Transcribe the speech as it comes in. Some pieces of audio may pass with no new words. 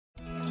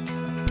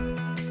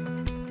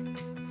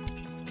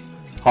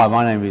Hi,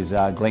 my name is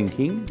Glenn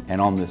King and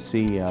I'm the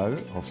CEO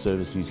of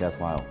Service New South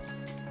Wales.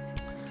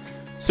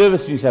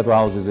 Service New South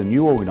Wales is a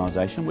new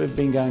organisation. We've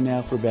been going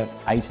now for about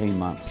 18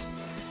 months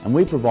and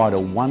we provide a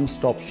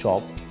one-stop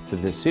shop for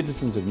the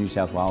citizens of New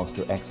South Wales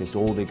to access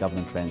all their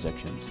government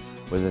transactions,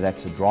 whether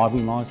that's a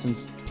driving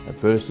licence, a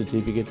birth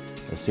certificate,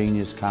 a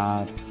senior's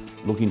card,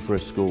 looking for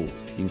a school.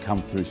 You can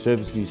come through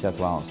Service New South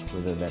Wales,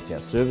 whether that's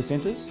our service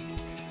centres,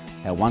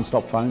 our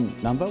one-stop phone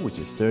number, which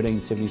is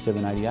 13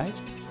 77 88,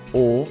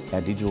 or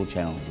our digital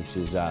channel, which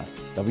is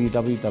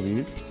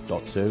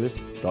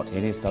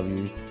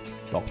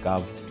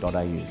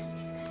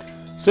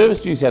www.service.nsw.gov.au.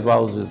 Service New South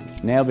Wales has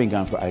now been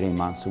going for 18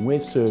 months and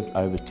we've served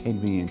over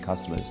 10 million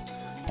customers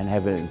and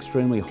have an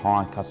extremely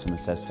high customer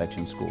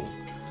satisfaction score.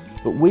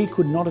 But we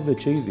could not have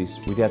achieved this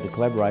without the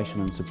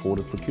collaboration and support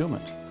of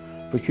Procurement.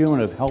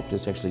 Procurement have helped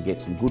us actually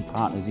get some good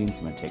partners in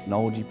from a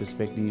technology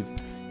perspective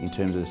in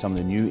terms of some of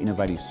the new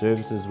innovative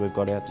services we've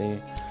got out there,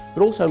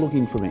 but also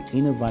looking from an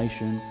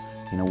innovation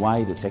in a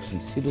way that's actually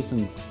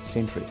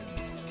citizen-centric.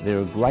 They're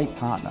a great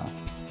partner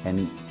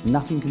and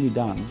nothing can be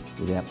done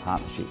without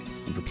partnership,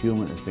 and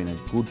Procurement has been a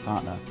good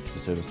partner to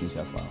Service New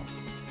South Wales.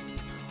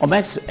 I'm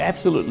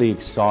absolutely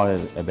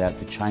excited about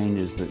the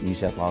changes that New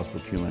South Wales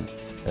Procurement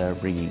are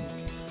bringing.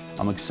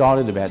 I'm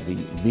excited about the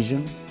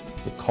vision,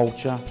 the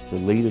culture, the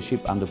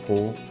leadership under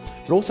Paul,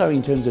 but also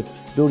in terms of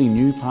building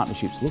new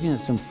partnerships, looking at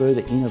some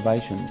further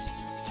innovations,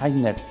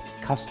 taking that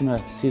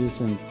customer,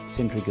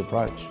 citizen-centric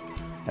approach.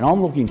 And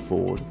I'm looking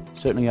forward,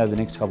 certainly over the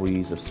next couple of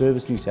years, of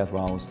Service New South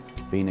Wales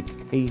being a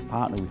key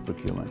partner with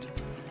Procurement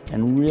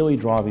and really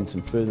driving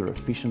some further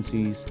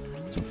efficiencies,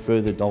 some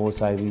further dollar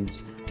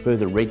savings,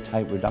 further red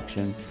tape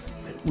reduction,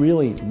 but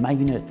really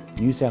making it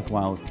New South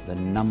Wales the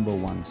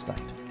 #1 state.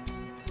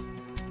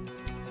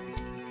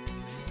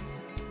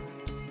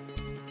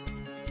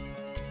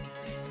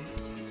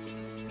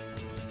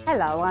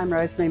 Hello, I'm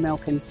Rosemary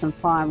Melkins from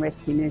Fire and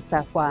Rescue New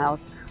South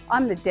Wales.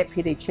 I'm the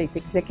Deputy Chief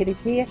Executive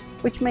here,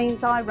 which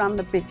means I run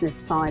the business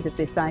side of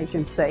this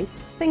agency.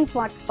 Things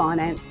like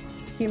finance,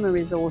 human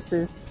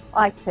resources,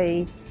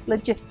 IT,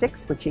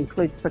 logistics, which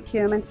includes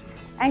procurement,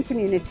 and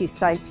community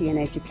safety and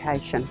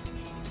education.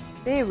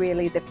 They're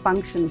really the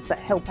functions that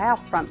help our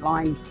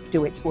frontline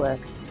do its work.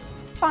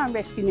 Fire and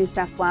Rescue New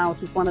South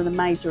Wales is one of the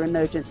major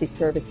emergency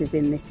services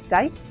in this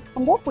state,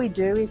 and what we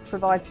do is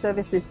provide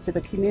services to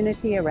the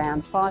community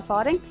around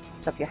firefighting.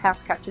 So if your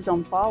house catches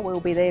on fire, we'll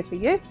be there for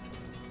you.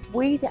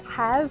 We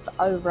have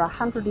over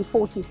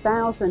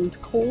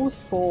 140,000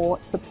 calls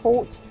for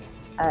support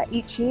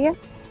each year,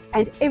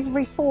 and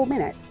every 4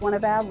 minutes one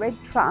of our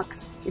red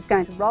trucks is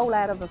going to roll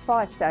out of a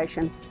fire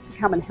station to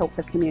come and help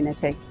the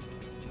community.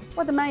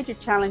 Well, the major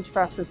challenge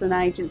for us as an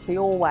agency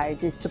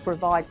always is to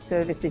provide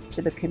services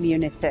to the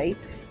community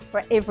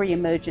for every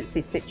emergency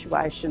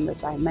situation that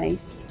they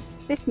meet.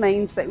 This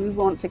means that we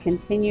want to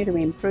continue to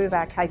improve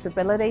our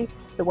capability,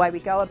 the way we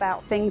go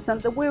about things, and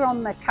that we're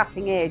on the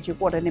cutting edge of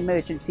what an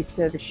emergency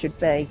service should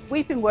be.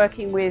 We've been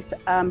working with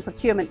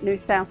Procurement New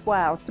South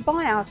Wales to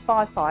buy our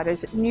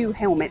firefighters new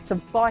helmets, a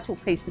vital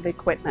piece of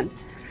equipment.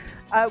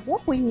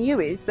 What we knew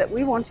is that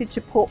we wanted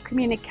to put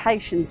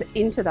communications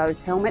into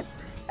those helmets,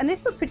 and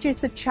this would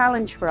produce a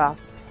challenge for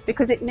us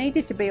because it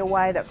needed to be a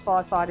way that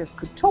firefighters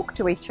could talk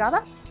to each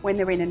other when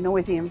they're in a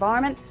noisy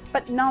environment,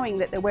 but knowing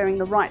that they're wearing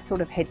the right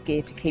sort of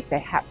headgear to keep their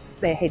heads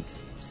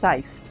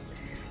safe.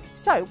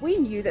 So we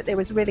knew that there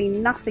was really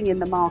nothing in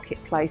the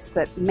marketplace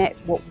that met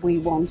what we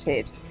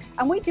wanted,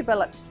 and we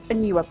developed a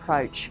new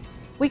approach.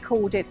 We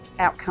called it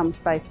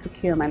outcomes-based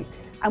procurement,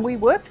 and we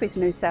worked with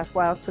New South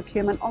Wales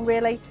Procurement on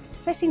really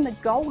setting the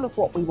goal of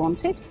what we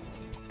wanted,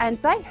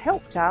 and they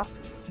helped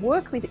us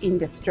work with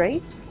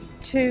industry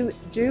to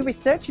do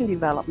research and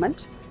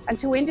development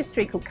until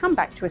industry could come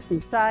back to us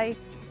and say,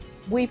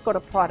 we've got a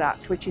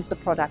product which is the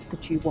product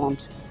that you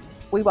want.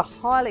 We were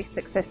highly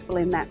successful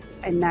in that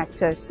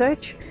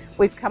search.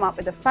 We've come up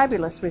with the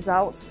fabulous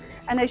results,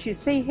 and as you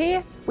see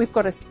here, we've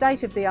got a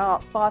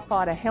state-of-the-art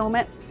firefighter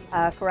helmet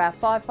for our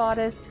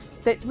firefighters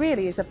that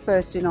really is a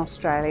first in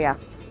Australia.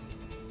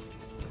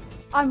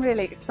 I'm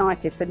really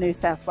excited for New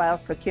South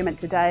Wales Procurement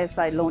today as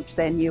they launch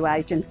their new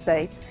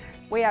agency.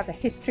 We have a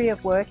history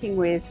of working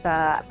with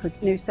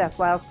New South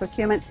Wales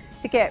Procurement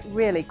to get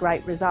really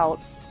great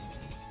results.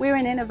 We're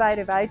an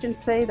innovative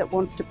agency that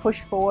wants to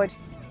push forward,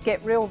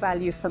 get real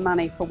value for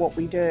money for what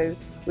we do.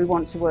 We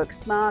want to work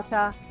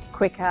smarter,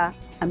 quicker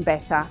and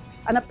better.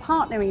 And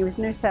partnering with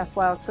New South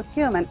Wales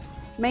Procurement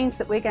means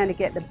that we're going to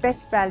get the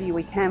best value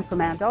we can from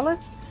our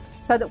dollars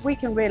so that we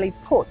can really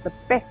put the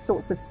best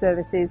sorts of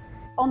services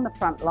on the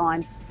front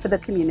line for the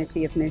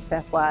community of New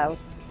South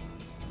Wales.